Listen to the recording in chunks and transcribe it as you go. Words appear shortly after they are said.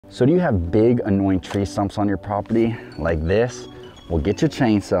So do you have big annoying tree stumps on your property like this? Well, get your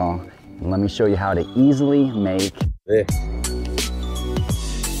chainsaw and let me show you how to easily make this.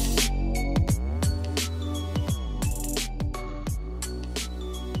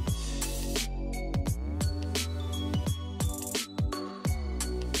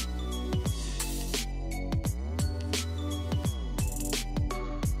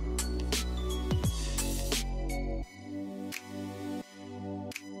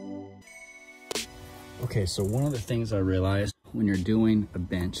 Okay, so one of the things I realized when you're doing a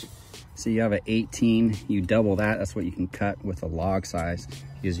bench, so you have an 18, you double that, that's what you can cut with a log size,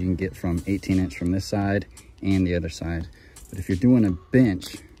 because you can get from 18 inch from this side and the other side. But if you're doing a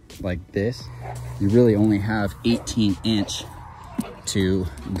bench like this, you really only have 18 inch to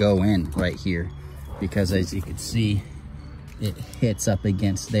go in right here, because as you can see, it hits up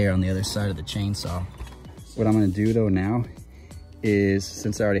against there on the other side of the chainsaw. What I'm gonna do though now is,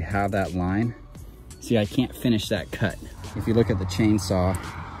 since I already have that line, see, I can't finish that cut. If you look at the chainsaw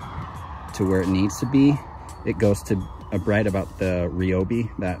to where it needs to be, it goes to right about the Ryobi,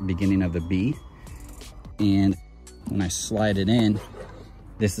 that beginning of the B. And when I slide it in,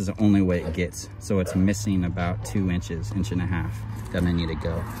 this is the only way it gets. So it's missing about 2 inches, inch and a half that I need to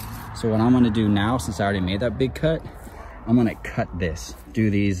go. So what I'm gonna do now, since I already made that big cut, I'm gonna cut this,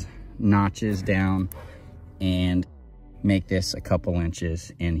 do these notches down and make this a couple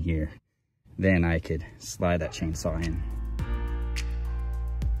inches in here. Then I could slide that chainsaw in.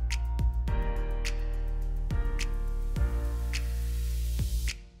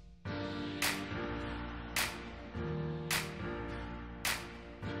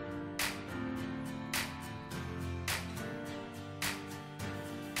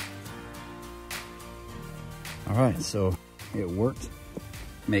 All right, so it worked,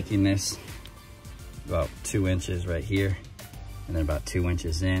 making this about 2 inches right here, and then about 2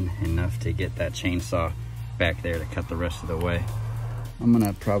 inches in, enough to get that chainsaw back there to cut the rest of the way. I'm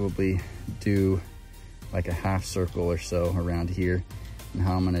gonna probably do like a half circle or so around here. And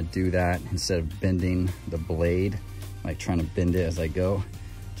how I'm gonna do that, instead of bending the blade, like trying to bend it as I go,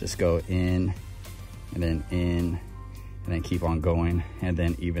 just go in, and then keep on going, and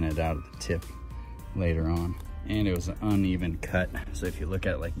then even it out at the tip later on. And it was an uneven cut, so if you look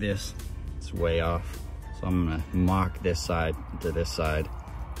at it like this, it's way off. So I'm gonna mock this side to this side,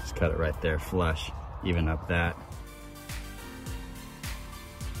 just cut it right there flush, even up that.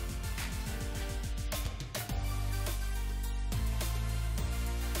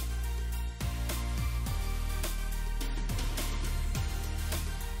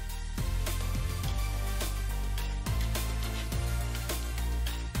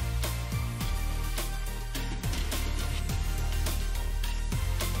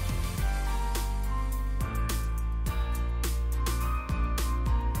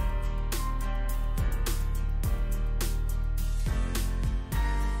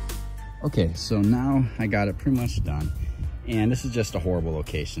 Okay, so now I got it pretty much done, and this is just a horrible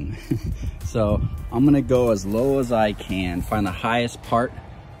location. So I'm gonna go as low as I can, find the highest part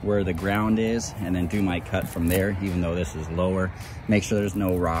where the ground is, and then do my cut from there, even though this is lower. Make sure there's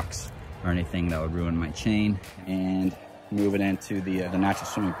no rocks or anything that would ruin my chain, and move it into the natural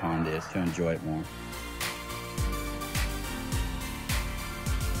swimming pond is to enjoy it more.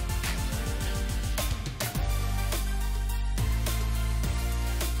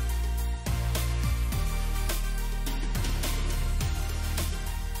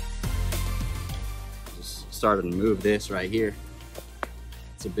 Started to move this right here.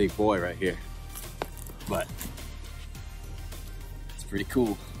 It's a big boy right here, but it's pretty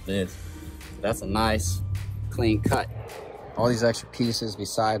cool. It is. That's a nice clean cut. All these extra pieces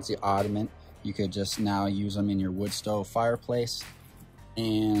besides the ottoman, you could just now use them in your wood stove fireplace.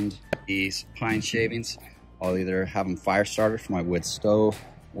 And these pine shavings, I'll either have them fire started for my wood stove,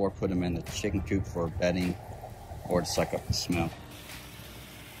 or put them in the chicken coop for bedding, or to suck up the smell.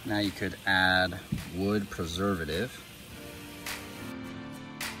 Now you could add wood preservative.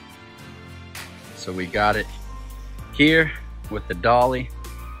 So we got it here with the dolly,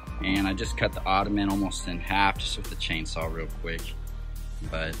 and I just cut the ottoman almost in half just with the chainsaw real quick.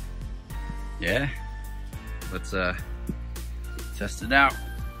 But yeah, let's test it out.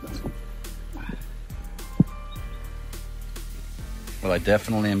 Well, I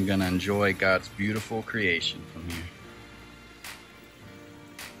definitely am gonna enjoy God's beautiful creation from here.